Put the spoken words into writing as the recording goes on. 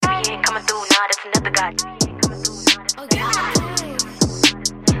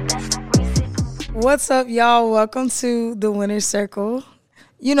What's up, y'all? Welcome to the Winner's Circle.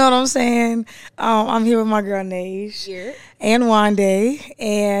 You know what I'm saying? I'm here with my girl, Nage. Here. And Wande.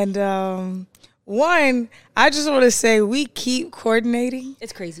 And one, I just want to say we keep coordinating.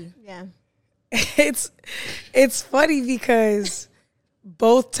 It's crazy. Yeah. It's funny because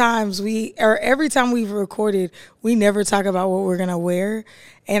both times every time we've recorded, we never talk about what we're going to wear.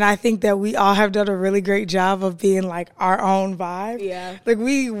 And I think that we all have done a really great job of being like our own vibe. Yeah. Like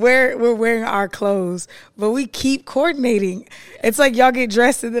we're wearing our clothes, but we keep coordinating. It's like y'all get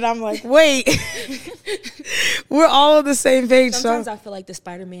dressed and then I'm like, wait, we're all on the same page. Sometimes I feel like the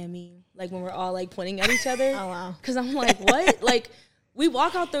Spider-Man meme, like when we're all like pointing at each other. Oh, wow. Because I'm like, what? Like, we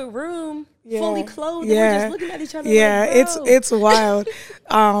walk out the room fully clothed and Yeah. we're just looking at each other. Yeah, like, bro. it's wild.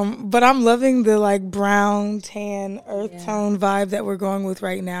 But I'm loving the like brown, tan, earth tone vibe that we're going with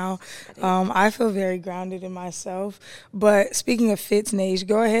right now. I feel very grounded in myself. But speaking of fits, Nage,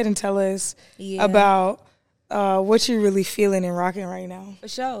 go ahead and tell us about what you're really feeling and rocking right now. For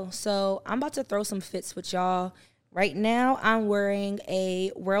sure. So I'm about to throw some fits with y'all. Right now, I'm wearing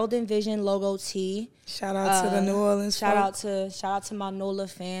a World Envision logo tee. Shout out to the New Orleans Shout folk. out to my NOLA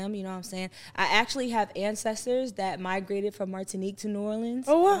fam. You know what I'm saying? I actually have ancestors that migrated from Martinique to New Orleans.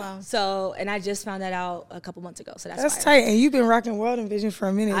 Oh, wow. So, and I just found that out a couple months ago. So That's fire. tight. And you've been rocking World Envision for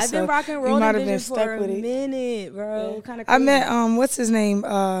a minute. I've been rocking you World might have Envision been stuck for a with it. minute, bro. Yeah. Kind of. I met what's his name?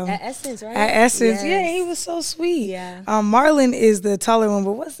 At Essence, right? At Essence, Yes. yeah, he was so sweet. Yeah. Marlon is the taller one,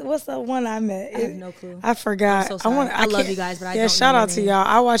 but what's the one I met? I have no clue. I forgot. I'm so sorry. I love can't- you guys, but I yeah. don't Shout know out your to name. y'all.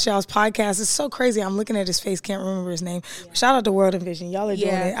 I watch y'all's podcast. It's so crazy. I'm looking at his face, can't remember his name. But shout out to World Envision. Y'all are doing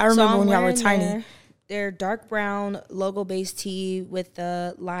it. I remember when y'all were tiny. Their dark brown logo based tee with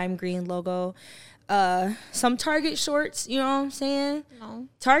the lime green logo. Some Target shorts. You know what I'm saying? No.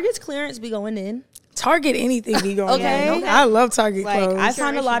 Target's clearance be going in. Target anything be going Okay. on. I love Target Like clothes. I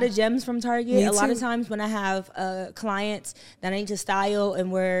find a lot of gems from Target. Me A lot too. of times when I have clients that I need to style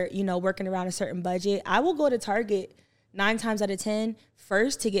and we're working around a certain budget, I will go to Target 9 times out of 10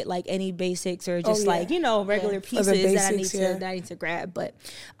 first to get like any basics or just regular pieces basics, that I need to grab. But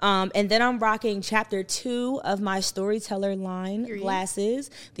and then I'm rocking chapter 2 of my storyteller line glasses.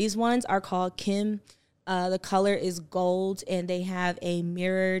 These ones are called Kim. The color is gold and they have a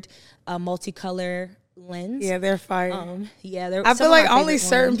mirrored multicolor lens. Yeah, they're fire. They're I some feel of like my only favorite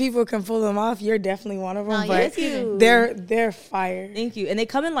certain ones. people can pull them off. You're definitely one of them, Oh, but yes, you. they're fire. Thank you. And they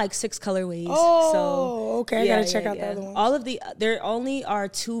come in like 6 colorways. Oh, okay. I yeah, gotta check out the other ones. All of there only are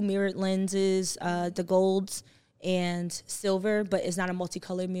 2 mirrored lenses, the golds and silver, but it's not a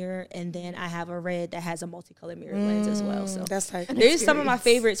multicolor mirror. And then I have a red that has a multicolor mirror lens as well. So That's tight. there's some of my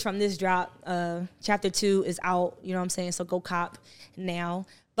favorites from this drop. Chapter 2 is out, you know what I'm saying? So go cop now.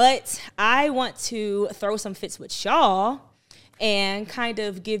 But I want to throw some fits with y'all and kind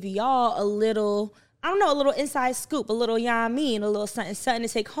of give y'all a little, I don't know, a little inside scoop, a little, a little something to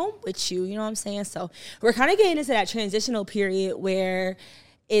take home with you, you know what I'm saying? So we're kind of getting into that transitional period where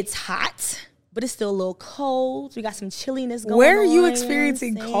it's hot, but it's still a little cold. We got some chilliness going on. Where are you know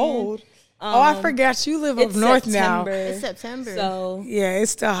experiencing what I'm saying? cold? I forgot you live up It's north September. now. It's September. So Yeah,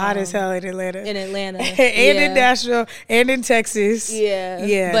 it's still hot as hell in Atlanta. in Atlanta. and yeah. in Nashville and in Texas. Yeah.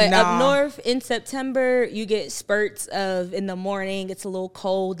 Yeah, But nah. up north in September, you get spurts of in the morning, it's a little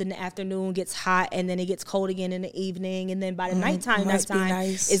cold, in the afternoon gets hot, and then it gets cold again in the evening. And then by the nighttime, must be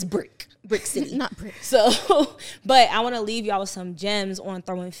nice. it's brick city. Not brick. So, but I want to leave y'all with some gems on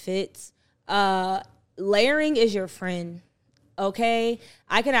throwing fits. Layering is your friend. Okay,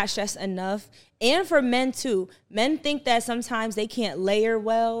 I cannot stress enough. And for men too. Men think that sometimes they can't layer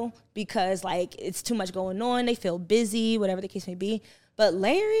well because like it's too much going on. They feel busy, whatever the case may be. But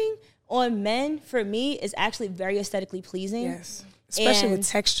layering on men for me is actually very aesthetically pleasing. Yes. Especially with And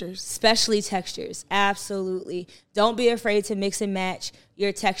textures. Especially textures. Absolutely. Don't be afraid to mix and match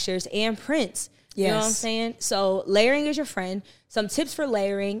your textures and prints. You know what I'm Yes. saying? So layering is your friend. Some tips for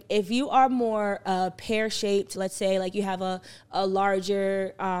layering. If you are more pear-shaped, let's say like you have a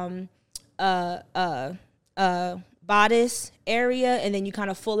larger bodice area and then you kind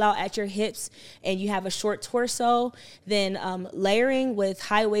of full out at your hips and you have a short torso, then layering with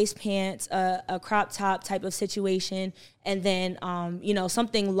high waist pants, a crop top type of situation, and then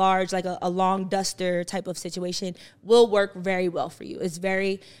something large like a long duster type of situation will work very well for you. It's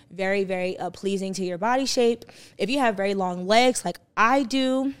very, very, very pleasing to your body shape. If you have very long legs like I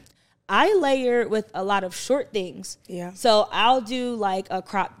do, I layer with a lot of short things. Yeah. So I'll do like a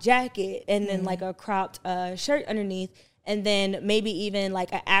cropped jacket and then like a cropped shirt underneath, and then maybe even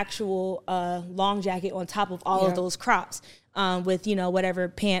like an actual long jacket on top of all of those crops with, whatever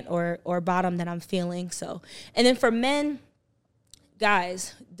pant or bottom that I'm feeling. So, and then for men,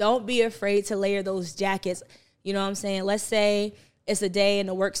 guys, don't be afraid to layer those jackets. You know what I'm saying? Let's say it's a day in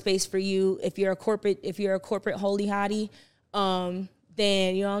the workspace for you. If you're a corporate holy hottie,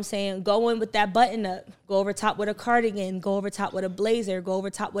 then, you know what I'm saying, go in with that button up. Go over top with a cardigan. Go over top with a blazer. Go over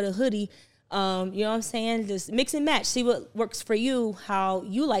top with a hoodie. You know what I'm saying? Just mix and match. See what works for you, how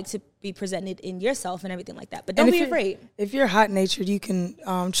you like to be presented in yourself and everything like that. But don't be afraid. If you're hot-natured, you can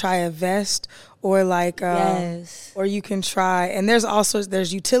try a vest or like or you can try, and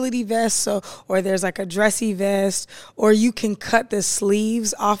there's utility vests, or there's like a dressy vest, or you can cut the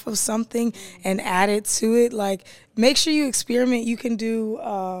sleeves off of something and add it to it. Like, make sure you experiment. You can do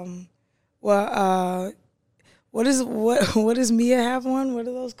what does Mia have one? What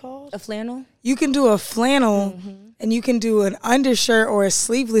are those called? A flannel? You can do a flannel, and you can do an undershirt or a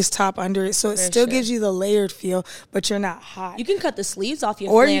sleeveless top under it, so it still gives you the layered feel, but you're not hot. You can cut the sleeves off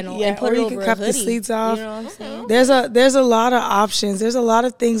your flannel and put it over a hoodie. Or you can cut the sleeves off. You know what I'm saying? There's a lot of options. There's a lot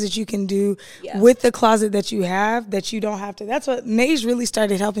of things that you can do with the closet that you have that you don't have to. That's what Naij really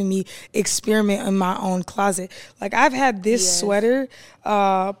started helping me experiment in my own closet. Like, I've had this sweater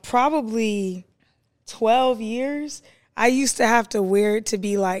probably 12 years. I used to have to wear it to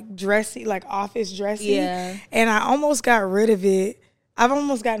be like dressy, like office dressy. Yeah. And I almost got rid of it. I've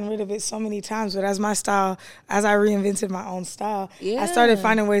almost gotten rid of it so many times, but as I reinvented my own style, I started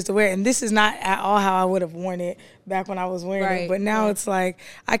finding ways to wear it. And this is not at all how I would have worn it back when I was wearing it. But now it's like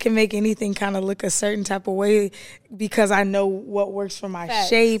I can make anything kind of look a certain type of way because I know what works for my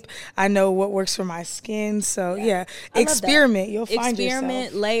shape. I know what works for my skin. So, experiment. You'll find yourself.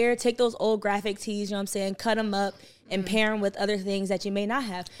 Experiment, layer, take those old graphic tees, you know what I'm saying, cut them up and pair them with other things that you may not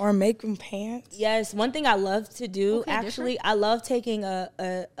have. Or make them pants. Yes. One thing I love to do, I love taking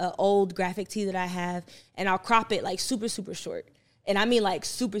a old graphic tee that I have, and I'll crop it like super, super short. And I mean like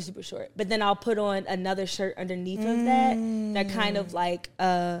super, super short. But then I'll put on another shirt underneath of that kind of like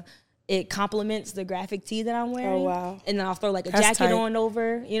it complements the graphic tee that I'm wearing. Oh, wow. And then I'll throw like a jacket on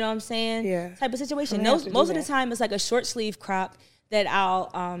over, you know what I'm saying? Yeah. Type of situation. Most of the time it's like a short sleeve crop that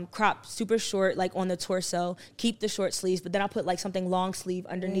I'll crop super short, like on the torso, keep the short sleeves, but then I'll put like something long sleeve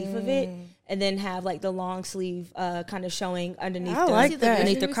underneath of it, and then have like the long sleeve kind of showing underneath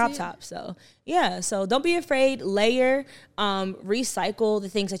underneath the crop top. So yeah, so don't be afraid. Layer, recycle the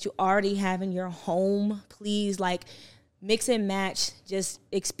things that you already have in your home. Please, like, mix and match, just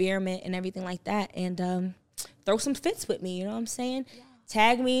experiment and everything like that, and throw some fits with me. You know what I'm saying? Yeah.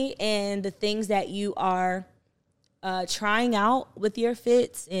 Tag me and the things that you are trying out with your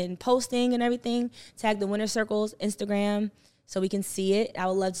fits and posting and everything. Tag the Winner Circles Instagram so we can see it. I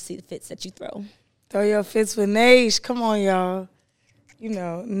would love to see the fits that you throw. Throw your fits with Naij. Come on, y'all. You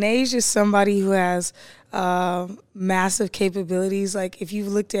know, Naij is somebody who has massive capabilities. Like, if you've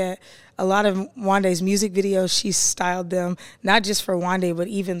looked at a lot of Wanda's music videos, she styled them, not just for Wanda, but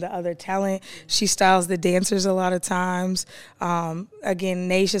even the other talent. She styles the dancers a lot of times. Again,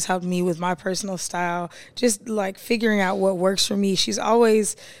 Naij has helped me with my personal style, just like figuring out what works for me. She's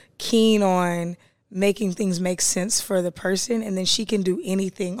always keen on making things make sense for the person, and then she can do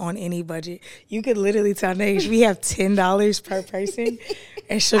anything on any budget. You could literally tell Naij, we have $10 per person,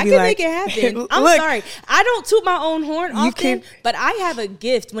 and she'll be like, I can make it happen. I'm sorry. I don't toot my own horn often, but I have a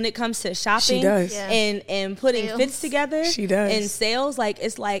gift when it comes to shopping. She does. And putting fits together. She does. And sales. Like,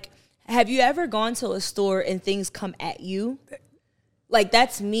 it's like, have you ever gone to a store and things come at you? Like,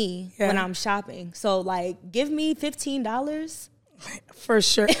 that's me when I'm shopping. So, like, give me $15. For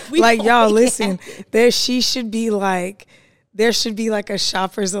sure. Like, y'all, listen, there should be like a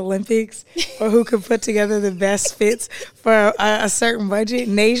shoppers Olympics for who can put together the best fits for a certain budget.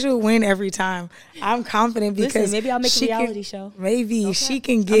 Naij will win every time. I'm confident because maybe I'll make a reality show. Maybe she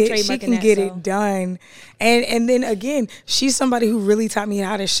can get it done. And then again, she's somebody who really taught me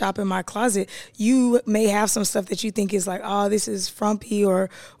how to shop in my closet. You may have some stuff that you think is like, oh, this is frumpy or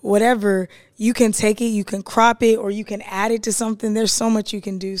whatever. You can take it, you can crop it, or you can add it to something. There's so much you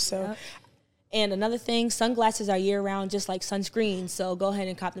can do. So. Yep. And another thing, sunglasses are year-round, just like sunscreen. So go ahead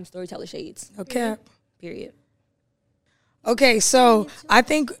and cop them Storyteller shades. Okay. Period. Okay, so I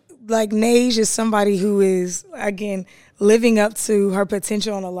think like Naij is somebody who is, again, living up to her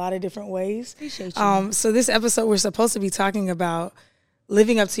potential in a lot of different ways. Appreciate you. So this episode, we're supposed to be talking about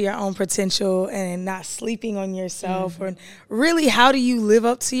living up to your own potential and not sleeping on yourself, or really how do you live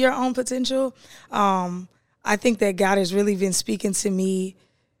up to your own potential. I think that God has really been speaking to me.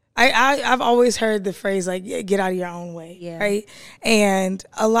 I've always heard the phrase like get out of your own way, right? And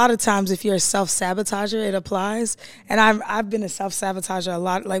a lot of times if you're a self-sabotager, it applies. And I've been a self-sabotager a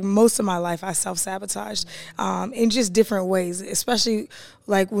lot. Like most of my life, I self-sabotaged in just different ways, especially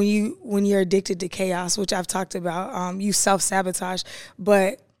like when you're addicted to chaos, which I've talked about, you self-sabotage.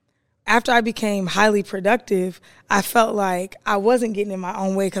 But after I became highly productive, I felt like I wasn't getting in my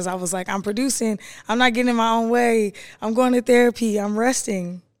own way because I was like, I'm producing, I'm not getting in my own way, I'm going to therapy, I'm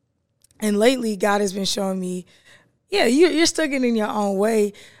resting. And lately, God has been showing me, you're still getting in your own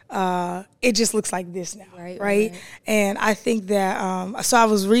way. It just looks like this now, right? And I think that, so I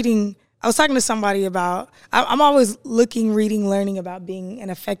was talking to somebody about, I'm always looking, reading, learning about being an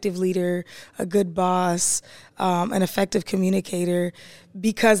effective leader, a good boss, an effective communicator,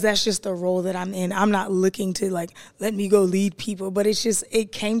 because that's just the role that I'm in. I'm not looking to like, let me go lead people, but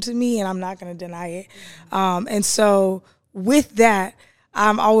it came to me and I'm not going to deny it. And so with that,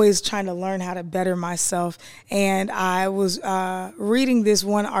 I'm always trying to learn how to better myself. And I was reading this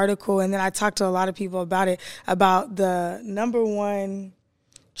one article, and then I talked to a lot of people about it, about the number one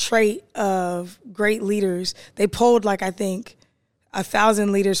trait of great leaders. They polled like, I think,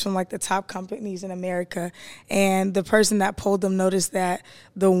 1,000 leaders from like the top companies in America. And the person that polled them noticed that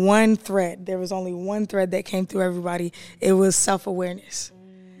there was only one thread that came through everybody. It was self-awareness.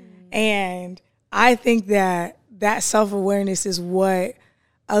 And I think that self-awareness is what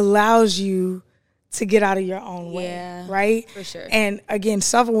allows you to get out of your own way, right? For sure. And again,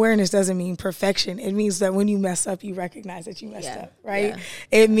 self-awareness doesn't mean perfection. It means that when you mess up, you recognize that you messed up, right? Yeah.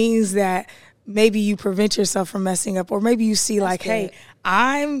 It means that maybe you prevent yourself from messing up, or maybe you see hey,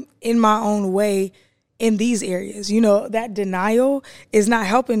 I'm in my own way in these areas. You know, that denial is not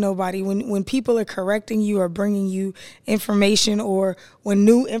helping nobody. When people are correcting you or bringing you information, or when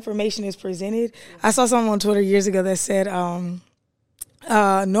new information is presented. I saw something on Twitter years ago that said,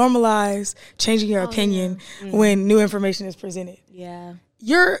 normalize changing your opinion when new information is presented. Yeah.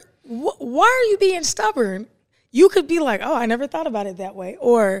 Why are you being stubborn? You could be like, oh, I never thought about it that way.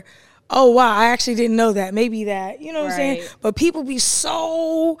 Or, oh, wow, I actually didn't know that. Maybe that, you know what I'm saying? But people be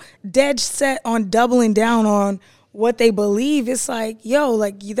so dead set on doubling down on what they believe. It's like,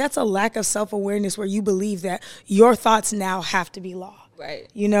 that's a lack of self-awareness where you believe that your thoughts now have to be law. Right.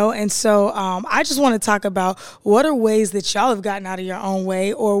 You know, and so I just want to talk about what are ways that y'all have gotten out of your own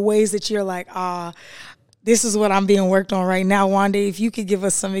way, or ways that you're like, this is what I'm being worked on right now. Wanda, if you could give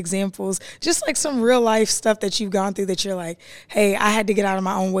us some examples, just like some real life stuff that you've gone through that you're like, hey, I had to get out of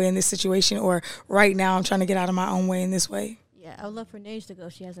my own way in this situation, or right now I'm trying to get out of my own way in this way. Yeah, I would love for Nage to go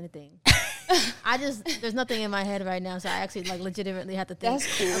if she has anything. There's nothing in my head right now, so I actually legitimately have to think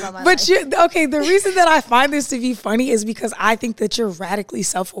about my life. The reason that I find this to be funny is because I think that you're radically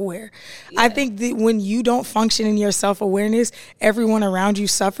self-aware. Yeah. I think that when you don't function in your self-awareness, everyone around you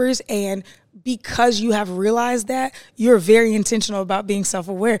suffers, and because you have realized that, you're very intentional about being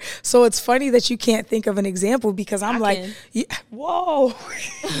self-aware. So it's funny that you can't think of an example, because I'm whoa.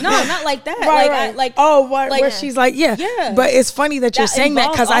 No, not like that. Where she's like, yeah. But it's funny that you're saying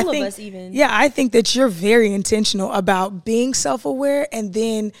that, because I think that you're very intentional about being self-aware, and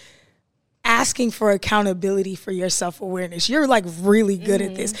then asking for accountability for your self-awareness. You're like really good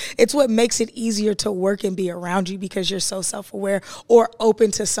at this. It's what makes it easier to work and be around you, because you're so self-aware, or open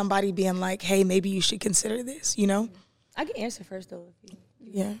to somebody being like, hey, maybe you should consider this, you know? I can answer first though.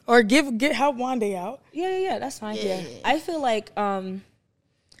 Yeah. Or help Wanda out. Yeah, that's fine. Yeah. I feel like,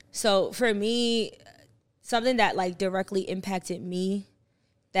 so for me, something that like directly impacted me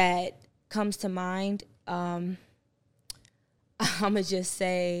that comes to mind, I'm going to just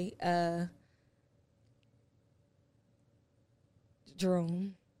say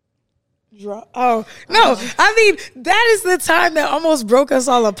Jerome. Oh, no. I mean, that is the time that almost broke us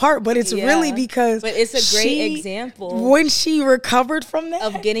all apart, but it's really because... But it's a great example. When she recovered from that.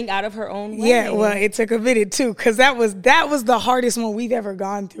 Of getting out of her own way. Yeah, well, it took a minute too, because that was the hardest one we've ever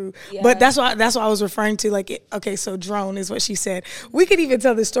gone through. Yeah. But that's why I was referring to, like, okay, so drone is what she said. We could even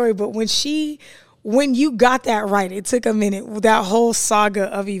tell the story, but when you got that right, it took a minute, that whole saga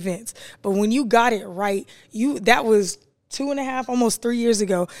of events. But when you got it right, that was 2.5, almost 3 years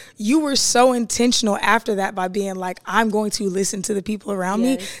ago. You were so intentional after that by being like, I'm going to listen to the people around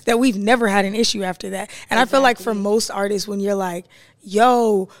me, that we've never had an issue after that. And I feel like for most artists, when you're like,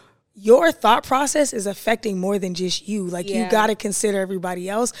 yo, your thought process is affecting more than just you. Like, you got to consider everybody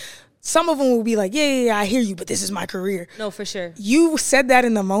else. some of them will be like, yeah, I hear you, but this is my career. No, for sure. You said that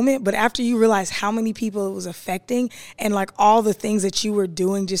in the moment, but after you realize how many people it was affecting and like all the things that you were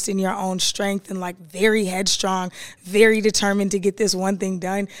doing just in your own strength and like very headstrong, very determined to get this one thing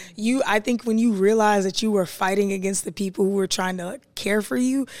done, I think when you realize that you were fighting against the people who were trying to care for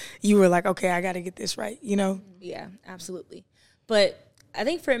you, you were like, okay, I got to get this right, you know? Yeah, absolutely. But I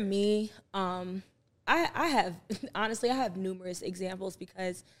think for me, I have numerous examples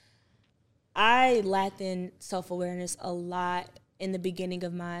because I lacked in self-awareness a lot in the beginning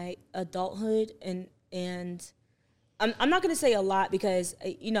of my adulthood, and I'm not going to say a lot because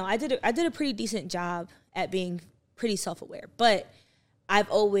I did a pretty decent job at being pretty self-aware, but I've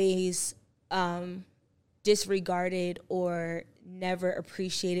always disregarded or never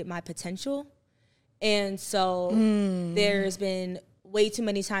appreciated my potential, and so there's been way too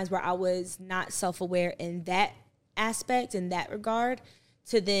many times where I was not self-aware in that aspect, in that regard,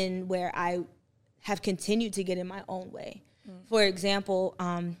 to then where I have continued to get in my own way. For example,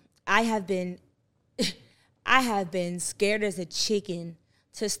 I have been scared as a chicken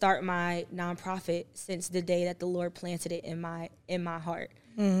to start my nonprofit since the day that the Lord planted it in my heart.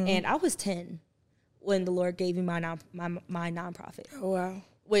 And I was 10 when the Lord gave me my nonprofit. Oh, wow.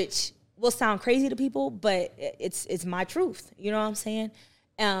 Which will sound crazy to people, but it's my truth. You know what I'm saying?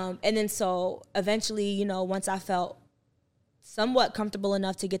 And then so eventually, once I felt somewhat comfortable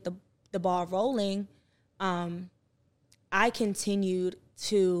enough to get the ball rolling, I continued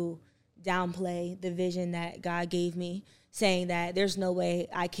to downplay the vision that God gave me, saying that there's no way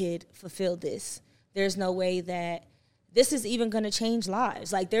I could fulfill this. There's no way that this is even going to change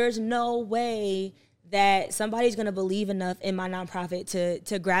lives. Like, there's no way that somebody's going to believe enough in my nonprofit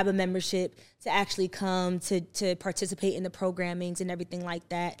to grab a membership, to actually come, to participate in the programmings and everything like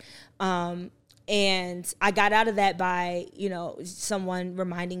that. And I got out of that by, someone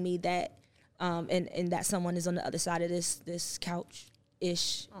reminding me that, and that someone is on the other side of this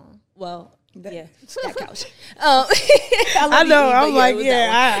couch-ish. Well, yeah, that couch. I know. I'm like,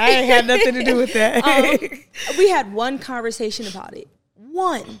 I ain't had nothing to do with that. We had one conversation about it.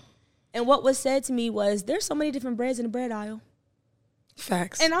 One. And what was said to me was, there's so many different breads in the bread aisle.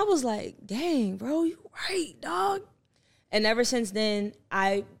 Facts. And I was like, dang, bro, you right, dog. And ever since then,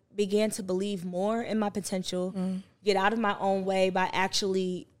 I began to believe more in my potential, get out of my own way by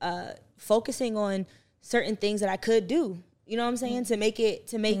actually focusing on certain things that I could do. You know what I'm saying? To make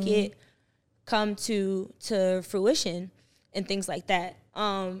it come to fruition and things like that.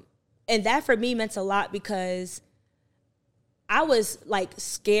 And that for me meant a lot because I was like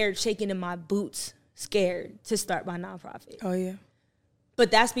scared, shaking in my boots, scared to start my nonprofit. Oh, yeah.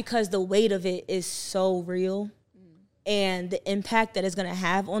 But that's because the weight of it is so real. And the impact that it's going to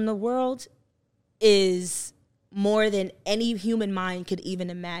have on the world is more than any human mind could even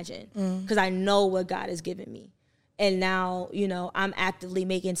imagine. Because I know what God has given me. And now, I'm actively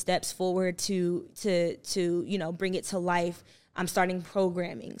making steps forward to bring it to life. I'm starting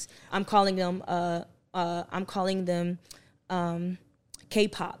programmings. I'm calling them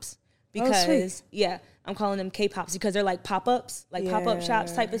K-pops because I'm calling them K-pops because they're like pop-ups, like pop-up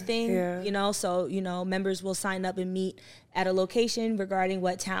shops type of thing, so members will sign up and meet at a location regarding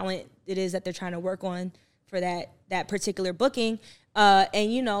what talent it is that they're trying to work on for that particular booking,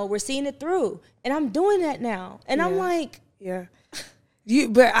 and we're seeing it through, and I'm doing that now, and I'm like,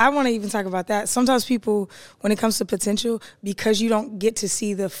 but I want to even talk about that. Sometimes people, when it comes to potential, because you don't get to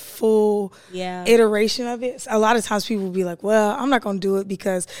see the full iteration of it, a lot of times people will be like, well, I'm not going to do it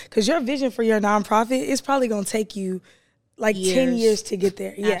because your vision for your nonprofit is probably going to take you like 10 years to get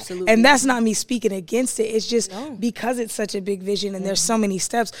there. Yeah. Absolutely. And that's not me speaking against it. It's just because it's such a big vision and there's so many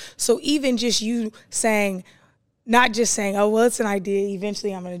steps. So even just you saying, not just saying, oh, well, it's an idea,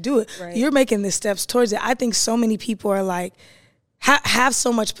 eventually I'm going to do it. Right. You're making the steps towards it. I think so many people are like, have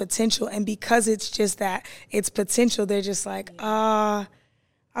so much potential, and because it's just that it's potential, they're just like, I'm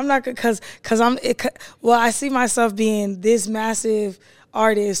not good because I see myself being this massive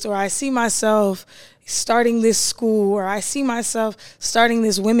artist, or I see myself starting this school, or I see myself starting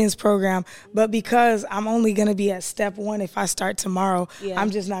this women's program, but because I'm only going to be at step 1 if I start tomorrow, I'm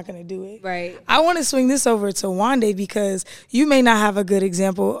just not going to do it. Right. I want to swing this over to Wande because you may not have a good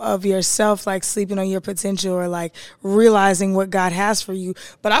example of yourself like sleeping on your potential or like realizing what God has for you,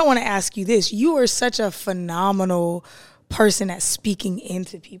 but I want to ask you this. You are such a phenomenal person at speaking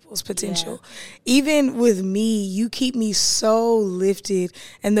into people's potential. Even with me, you keep me so lifted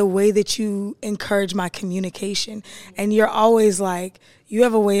in the way that you encourage my communication. And you're always like, you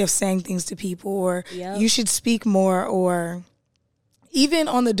have a way of saying things to people, or you should speak more, or even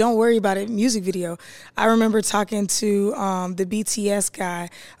on the Don't Worry About It music video, I remember talking to the BTS guy,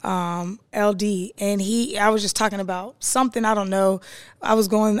 LD, and I was just talking about something, I don't know.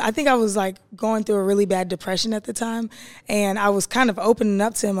 I think I was like going through a really bad depression at the time, and I was kind of opening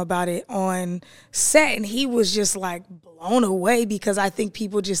up to him about it on set, and he was just like blown away because I think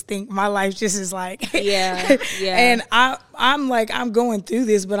people just think my life just is like, yeah. And I'm like, I'm going through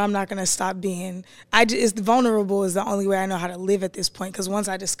this, but I'm not going to stop being, it's vulnerable is the only way I know how to live at this point. Because once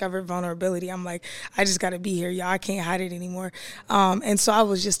I discovered vulnerability, I'm like, I just got to be here, y'all. I can't hide it anymore. And so I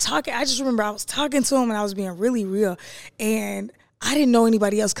was just talking. I just remember I was talking to him and I was being really real. And I didn't know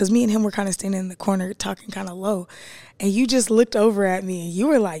anybody else because me and him were kind of standing in the corner talking kind of low. And you just looked over at me and you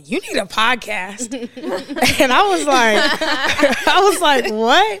were like, you need a podcast. And I was like,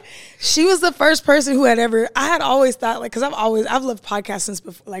 what? She was the first person who I had always thought, like, because I've loved podcasts since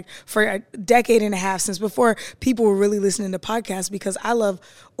before, like for a decade and a half, since before people were really listening to podcasts, because I love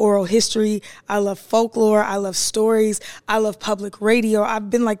oral history. I love folklore. I love stories. I love public radio. I've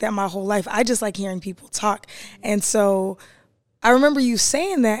been like that my whole life. I just like hearing people talk. And so I remember you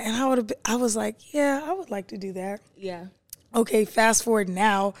saying that, and I was like, yeah, I would like to do that. Yeah. Okay, fast forward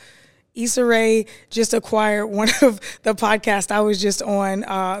now. Issa Rae just acquired one of the podcasts I was just on,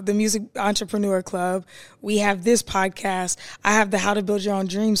 the Music Entrepreneur Club. We have this podcast. I have the How to Build Your Own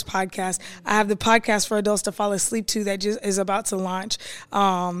Dreams podcast. I have the podcast for adults to fall asleep to that just is about to launch.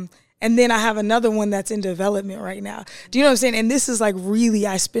 And then I have another one that's in development right now. Do you know what I'm saying? And this is like really,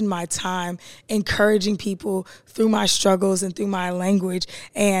 I spend my time encouraging people through my struggles and through my language.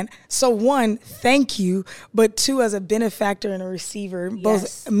 And so one, thank you. But two, as a benefactor and a receiver,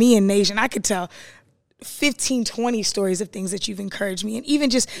 both me and Nation, I could tell 15, 20 stories of things that you've encouraged me. And even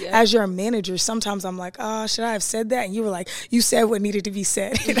just as your manager, sometimes I'm like, oh, should I have said that? And you were like, you said what needed to be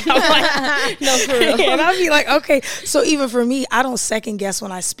said. And I'm like, no, for real. And I'll be like, okay. So even for me, I don't second guess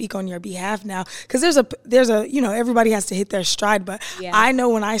when I speak on your behalf now. Because there's a, everybody has to hit their stride. But I know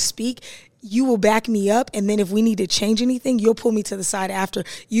when I speak, you will back me up, and then if we need to change anything, you'll pull me to the side after.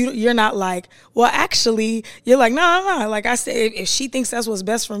 You're not like, well, actually, you're like, no. Like I said, if she thinks that's what's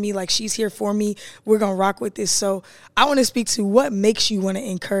best for me, like she's here for me, we're going to rock with this. So I want to speak to what makes you want to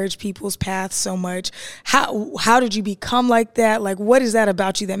encourage people's paths so much. How did you become like that? Like, what is that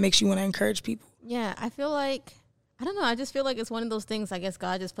about you that makes you want to encourage people? Yeah, I feel like, I don't know. I just feel like it's one of those things, I guess,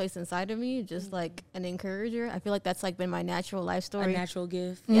 God just placed inside of me, just like an encourager. I feel like that's like been my natural life story. A natural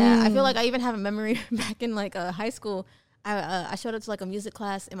gift. Yeah, I feel like I even have a memory back in like high school. I showed up to like a music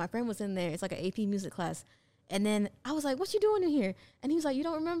class and my friend was in there. It's like an AP music class. And then I was like, what you doing in here? And he was like, you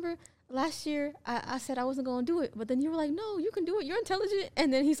don't remember? Last year, I said I wasn't going to do it. But then you were like, no, you can do it. You're intelligent.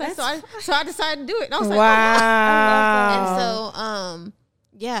 And then he's like, so I decided to do it. And I was like, wow. And so,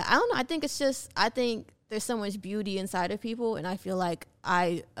 yeah, I don't know. I think there's so much beauty inside of people, and I feel like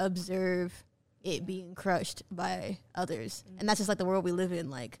I observe it being crushed by others. And that's just like the world we live in.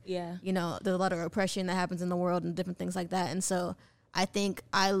 Like, there's a lot of oppression that happens in the world and different things like that. And so I think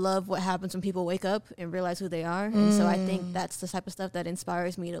I love what happens when people wake up and realize who they are. And so I think that's the type of stuff that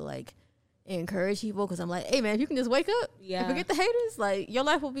inspires me to like encourage people, because I'm like, hey man, if you can just wake up and forget the haters, like your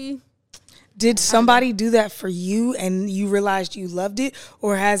life will be. Did somebody do that for you and you realized you loved it,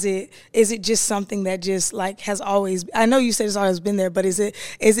 or is it just something that just like has always, I know you said it's always been there, but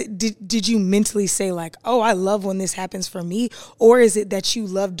did you mentally say like, oh, I love when this happens for me, or is it that you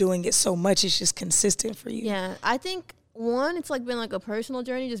love doing it so much it's just consistent for you? Yeah, I think one, it's like been like a personal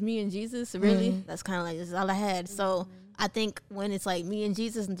journey, just me and Jesus, really. That's kind of like, this is all I had. So I think when it's like me and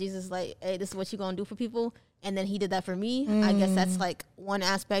Jesus like, hey, this is what you're going to do for people. And then he did that for me. I guess that's like one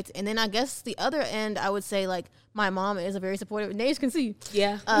aspect. And then I guess the other end, I would say like my mom is a very supportive. Nays can see.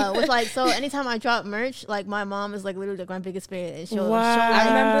 Yeah. With like, so anytime I drop merch, like my mom is like literally like my biggest fan. And I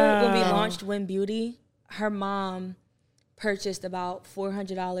remember when we launched Win Beauty, her mom purchased about $400 worth of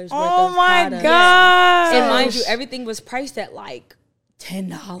products. Oh my God. And mind you, everything was priced at like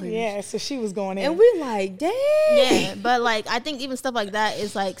 $10. Yeah, so she was going in. And we're like, dang. Yeah, but like I think even stuff like that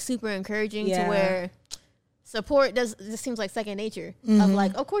is like super encouraging to where support just seems like second nature of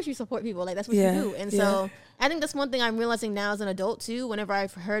like, of course you support people, like that's what you do. And so I think that's one thing I'm realizing now as an adult too, whenever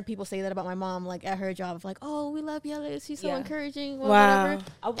I've heard people say that about my mom, like at her job, of like, oh, we love Yella, she's so encouraging, whatever.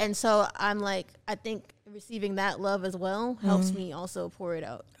 And so I'm like, I think receiving that love as well helps me also pour it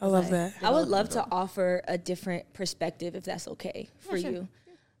out. I love that. I would love to offer a different perspective if that's okay for you.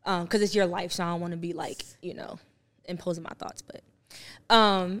 Because it's your life, so I don't want to be like, imposing my thoughts. But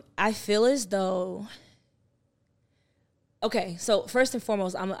I feel as though, okay, so first and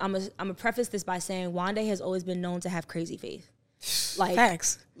foremost, I'm gonna preface this by saying Wande has always been known to have crazy faith. Like,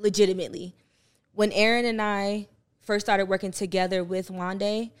 facts. Legitimately. When Aaron and I first started working together with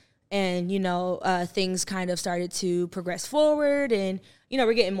Wande, and, you know, things kind of started to progress forward, and, you know,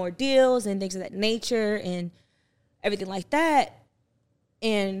 we're getting more deals and things of that nature and everything like that.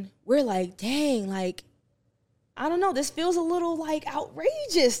 And we're like, dang, like, I don't know, this feels a little like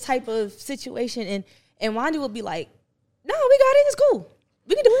outrageous type of situation. And Wande would be like, no, we got it. It's cool.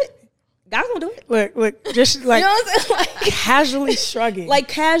 We can do it. God's gonna do it. Look, just like, You know what I'm saying? Like, casually shrugging. like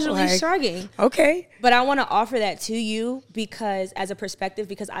casually shrugging. Okay. But I want to offer that to you because, as a perspective,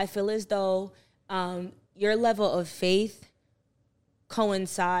 because I feel as though your level of faith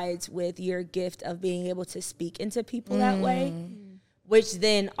coincides with your gift of being able to speak into people that way, which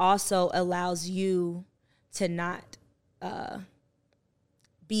then also allows you to not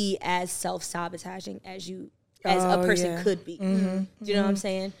be as self-sabotaging as a person could be. Do you know what I'm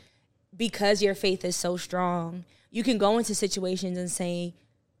saying? Because your faith is so strong, you can go into situations and say,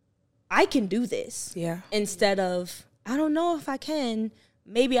 I can do this. Yeah. Instead of, I don't know if I can,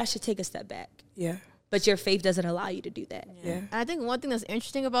 maybe I should take a step back. Yeah. But your faith doesn't allow you to do that. Yeah. I think one thing that's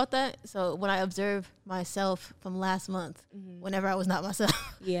interesting about that, so when I observe myself from last month, whenever I was not myself,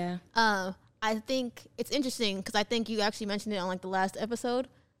 Yeah. I think it's interesting because I think you actually mentioned it on like the last episode,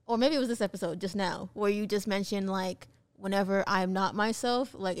 or maybe it was this episode just now, where you just mentioned like whenever I'm not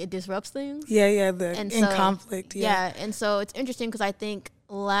myself, like it disrupts things. Yeah. And in so, conflict. Yeah. And so it's interesting because I think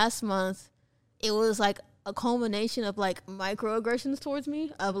last month it was like a culmination of like microaggressions towards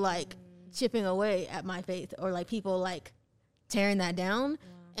me of like chipping away at my faith or like people like tearing that down.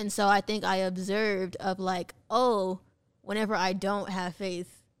 And so I think I observed of like, oh, whenever I don't have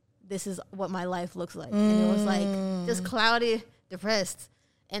faith, this is what my life looks like. And it was like just cloudy, depressed.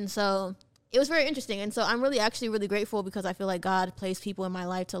 And so it was very interesting. And so I'm really actually really grateful because I feel like God placed people in my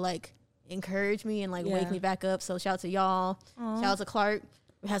life to like encourage me and like wake me back up. So shout out to y'all. Shout out to Clark.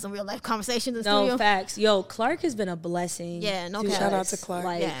 We had some real life conversations in the studio. No, facts. Yo, Clark has been a blessing. Yeah, no to cap. Shout out us. to Clark.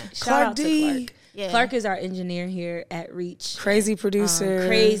 Like, Yeah. shout Clark out D. to Clark. Yeah. Clark is our engineer here at Reach. Crazy producer.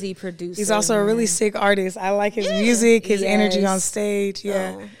 Crazy producer. He's also a really sick artist. I like his music, his energy on stage.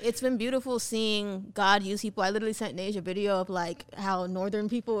 Yeah. So it's been beautiful seeing God use people. I literally sent Naj a video of like how northern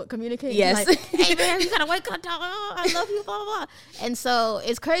people communicate. Yes. Like, hey man, you gotta wake up, dog. I love you, blah, blah, blah. And so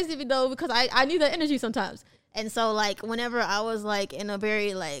it's crazy though because I need that energy sometimes. And so like whenever I was like in a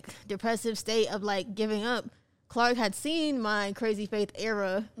very like depressive state of like giving up, Clark had seen my crazy faith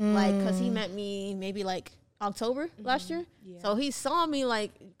era, like, because he met me maybe like October last year. Yeah. So he saw me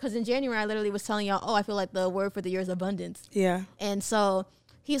like, because in January I literally was telling y'all, oh, I feel like the word for the year is abundance. Yeah. And so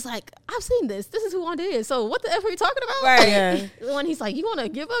he's like, I've seen this. This is who Wande is. So what the F are you talking about? Right. Yeah. When he's like, you want to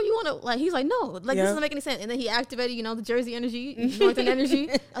give up? You want to, like, he's like, no, like, this doesn't make any sense. And then he activated, you know, the Jersey energy, Northern energy.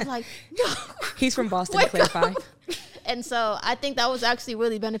 I was like, no. He's from Boston, to clarify. And so I think that was actually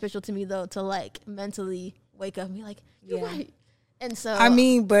really beneficial to me, though, to like mentally wake up and be like, you're right. And so I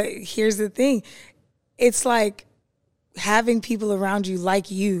mean, but here's the thing. It's like having people around you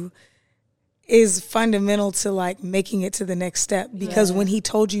like you is fundamental to like making it to the next step, because when he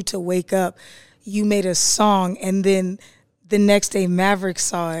told you to wake up, you made a song, and then the next day Maverick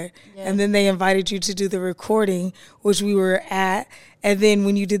saw it, and then they invited you to do the recording, which we were at. And then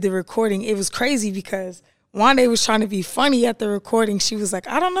when you did the recording, it was crazy because Wande was trying to be funny at the recording. She was like,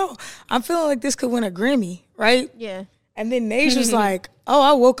 I don't know, I'm feeling like this could win a Grammy, right? Yeah. And then Naj was like, oh,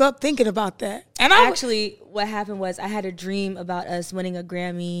 I woke up thinking about that. And Actually, what happened was I had a dream about us winning a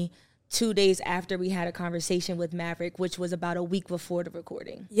Grammy 2 days after we had a conversation with Maverick, which was about a week before the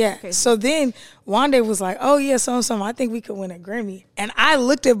recording. Yeah. So then Wande was like, oh, yeah, so I think we could win a Grammy. And I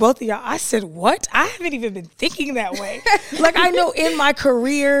looked at both of y'all. I said, what? I haven't even been thinking that way. Like, I know in my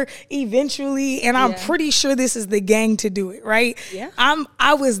career eventually, and I'm pretty sure this is the gang to do it, right? Yeah.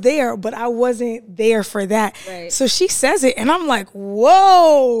 I was there, but I wasn't there for that. Right. So she says it, and I'm like,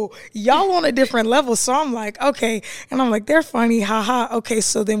 whoa, y'all on a different level. So I'm like, okay. And I'm like, they're funny, haha. Okay,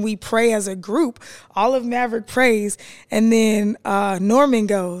 so then we pray as a group. All of Maverick prays, and then Norman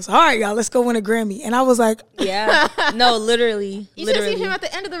goes, all right, y'all, let's go win a Grammy. And I was like, Yeah. No, literally. You should have seen him at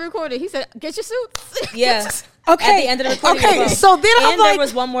the end of the recording. He said, get your suits. Yeah. okay. At the end of the recording. Okay, as so well. then I'm and like, there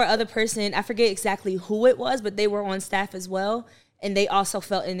was one more other person. I forget exactly who it was, but they were on staff as well. And they also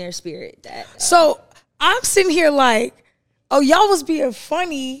felt in their spirit that. So I'm sitting here like, oh, y'all was being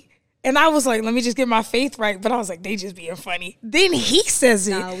funny. And I was like, let me just get my faith right. But I was like, they just being funny. Then he says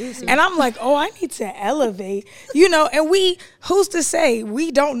it. And I'm like, oh, I need to elevate. You know, and who's to say? We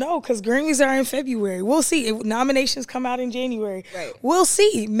don't know, because Grammys are in February. We'll see. Nominations come out in January. Right. We'll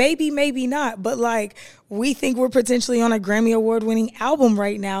see. Maybe, maybe not. But like, We think we're potentially on a Grammy Award winning album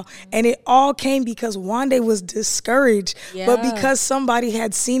right now. And it all came because Wande was discouraged. Yeah. But because somebody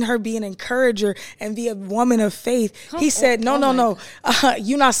had seen her be an encourager and be a woman of faith, he said, no,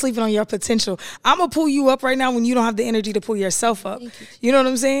 you're not sleeping on your potential. I'm going to pull you up right now when you don't have the energy to pull yourself up. You know what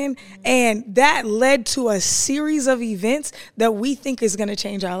I'm saying? And that led to a series of events that we think is going to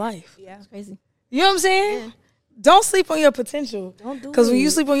change our life. Yeah. It's crazy. You know what I'm saying? Yeah. Don't sleep on your potential. Don't do it. Because when you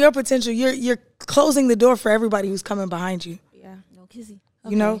sleep on your potential, you're closing the door for everybody who's coming behind you. Yeah. No kizzy.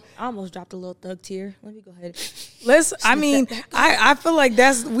 You know? I almost dropped a little thug tear. Let me go ahead. I feel like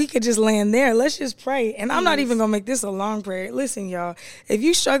we could just land there. Let's just pray. And I'm not even going to make this a long prayer. Listen, y'all, if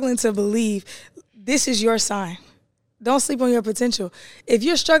you're struggling to believe, this is your sign. Don't sleep on your potential. If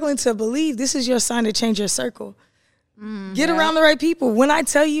you're struggling to believe, this is your sign to change your circle. Get around the right people. When I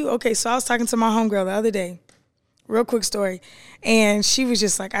tell you, okay, so I was talking to my homegirl the other day. Real quick story. And she was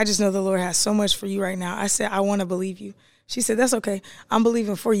just like, I just know the Lord has so much for you right now. I said, I want to believe you. She said, that's okay. I'm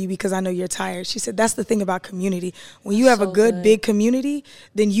believing for you because I know you're tired. She said, that's the thing about community. When you have a good, big community,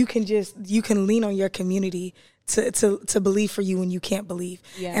 then you can lean on your community to believe for you when you can't believe.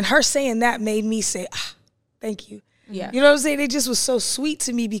 Yeah. And her saying that made me say, thank you. Yeah. You know what I'm saying? It just was so sweet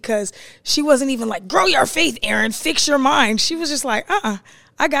to me because she wasn't even like, grow your faith, Aaron, fix your mind. She was just like,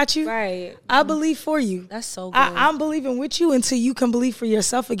 I got you. Right. I believe for you. That's so good. I'm believing with you until you can believe for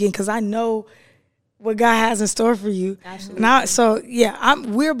yourself again because I know what God has in store for you. Absolutely.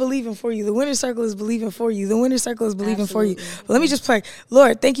 We're believing for you. The Winner's Circle is believing for you. The Winner's Circle is believing for you. But let me just pray.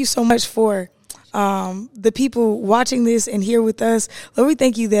 Lord, thank you so much for the people watching this and here with us. Lord, we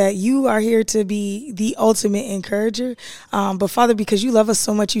thank you that you are here to be the ultimate encourager. But Father, because you love us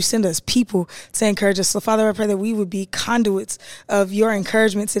so much, you send us people to encourage us. So Father, I pray that we would be conduits of your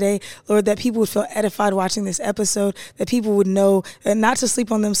encouragement today. Lord, that people would feel edified watching this episode, that people would know not to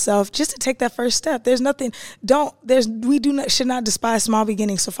sleep on themselves, just to take that first step. Should not despise small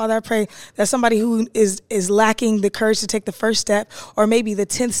beginnings. So Father, I pray that somebody who is lacking the courage to take the first step, or maybe the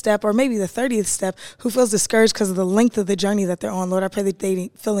 10th step, or maybe the 30th step, who feels discouraged because of the length of the journey that they're on. Lord, I pray that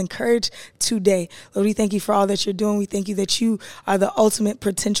they feel encouraged today. Lord, we thank you for all that you're doing. We thank you that you are the ultimate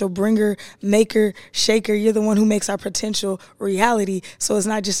potential bringer, maker, shaker. You're the one who makes our potential reality. So it's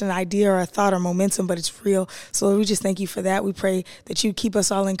not just an idea or a thought or momentum, but it's real. So Lord, we just thank you for that. We pray that you keep us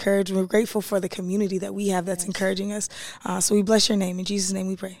all encouraged. We're grateful for the community that we have that's encouraging us. So we bless your name. In Jesus' name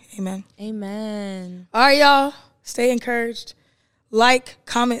we pray. Amen. Amen. All right, y'all. Stay encouraged. Like,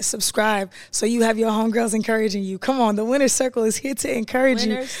 comment, subscribe so you have your homegirls encouraging you. Come on, the Winner's Circle is here to encourage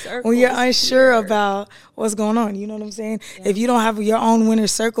you when you're unsure about what's going on. You know what I'm saying? Yeah. If you don't have your own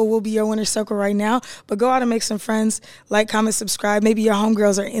Winner's Circle, we'll be your Winner's Circle right now. But go out and make some friends. Like, comment, subscribe. Maybe your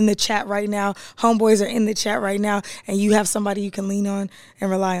homegirls are in the chat right now. Homeboys are in the chat right now. And you have somebody you can lean on and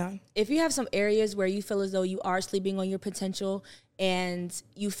rely on. If you have some areas where you feel as though you are sleeping on your potential and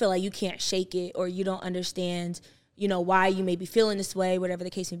you feel like you can't shake it or you don't understand why you may be feeling this way, whatever the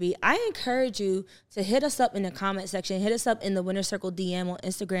case may be, I encourage you to hit us up in the comment section, hit us up in the Winner's Circle DM on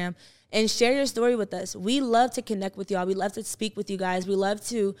Instagram, and share your story with us. We love to connect with y'all. We love to speak with you guys. We love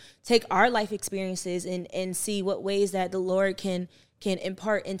to take our life experiences and see what ways that the Lord can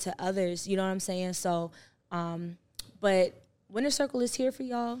impart into others. You know what I'm saying? So, but Winner's Circle is here for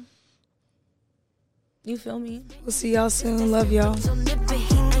y'all. You feel me? We'll see y'all soon. Love y'all.